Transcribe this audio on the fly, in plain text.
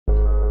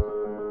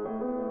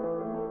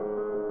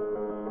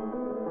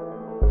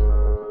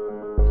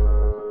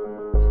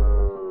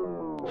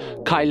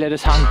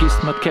Քայլերս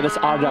հանգիստ, մտքերս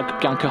արագ,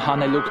 կյանքը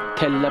հանելուկ,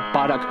 թելը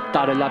բարակ,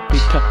 տարելա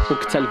բիթը ու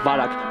գցել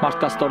վարակ,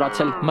 մարդկա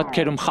ստորացել,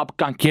 մտքերում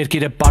խապկանք,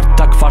 երկիրը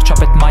բարդակ,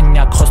 վարչապետ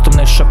մանյակ,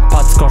 խոստումներ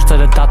շփած,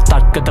 գործերը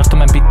դատարկ,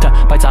 կդրտում են բիթը,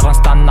 բայց առանց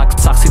տանակ,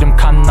 ծախսիրում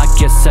քանակ,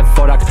 ես սև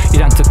որակ,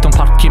 իրանք ձգտում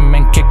փառքի,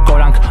 մենք է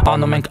կորանք,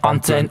 անում ենք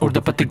անձեն, ուր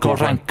դե պետք է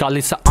գոռենք,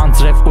 գալիսը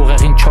անձրև,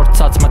 ուղեղին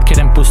չորցած,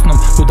 մտքեր են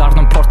բուսնում, ու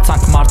դառնում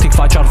փորձանք, մարդիկ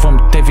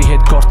վաճառվում, դևի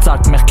հետ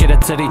գործարք, մեղքերը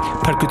ծերի,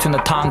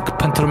 փրկությունը թանկ,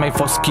 փնտրում էի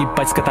ոսկի,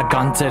 բայց կտա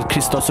գանձեր,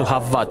 Քրիստոս ու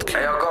հավատք։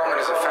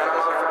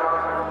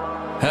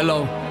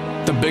 Hello,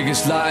 the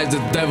biggest lie is the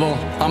devil.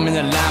 I'm in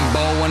a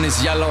Lambo and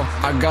it's yellow.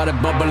 I got it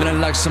bubbling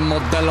like some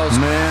Modelos.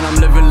 Man,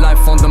 I'm living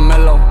life on the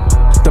mellow.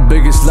 The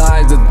biggest lie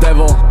is the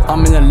devil.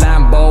 I'm in a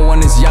Lambo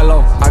and it's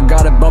yellow. I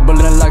got it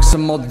bubbling like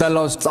some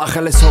Modelos.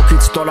 Ծախել ես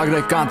հոգից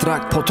ստորագրել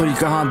կանտրակտ,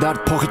 փոթորիկը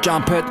հանդարտ, փողի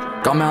ճամփետ,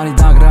 կամ է անի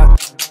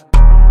դանգրատ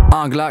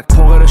Անգլակ,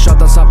 փողերը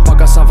շատ ասավ,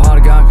 պակասավ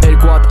հարգանք,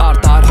 երկու հատ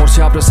արտար,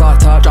 խորսի ապրես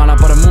արդար,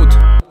 ճանապարհը մութ,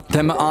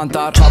 թեմը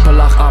անտար, չափը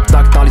լախ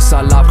ապտակ, տալիս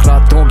ա լավ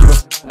խրատ, don't give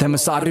a թեմը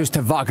սարյուս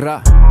թե վագրա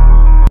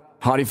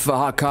Հարիվը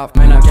հակավ,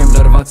 մենակ եմ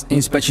լրված,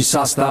 ինձ պեչի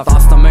սաստավ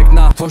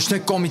 11-նա, ոչ թե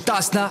կոմի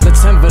 10-նա,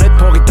 լցեմ վրետ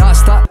փողի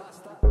դաստա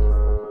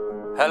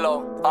Hello,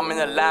 I'm in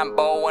a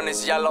Lambo and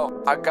it's yellow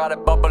I got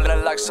it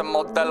bubbling like some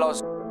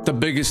Modelos The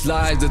biggest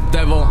lie is the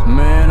devil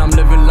Man, I'm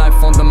living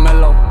life on the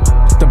mellow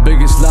The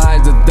biggest lie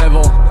is the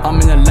devil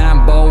I'm in a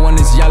Lambo and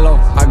it's yellow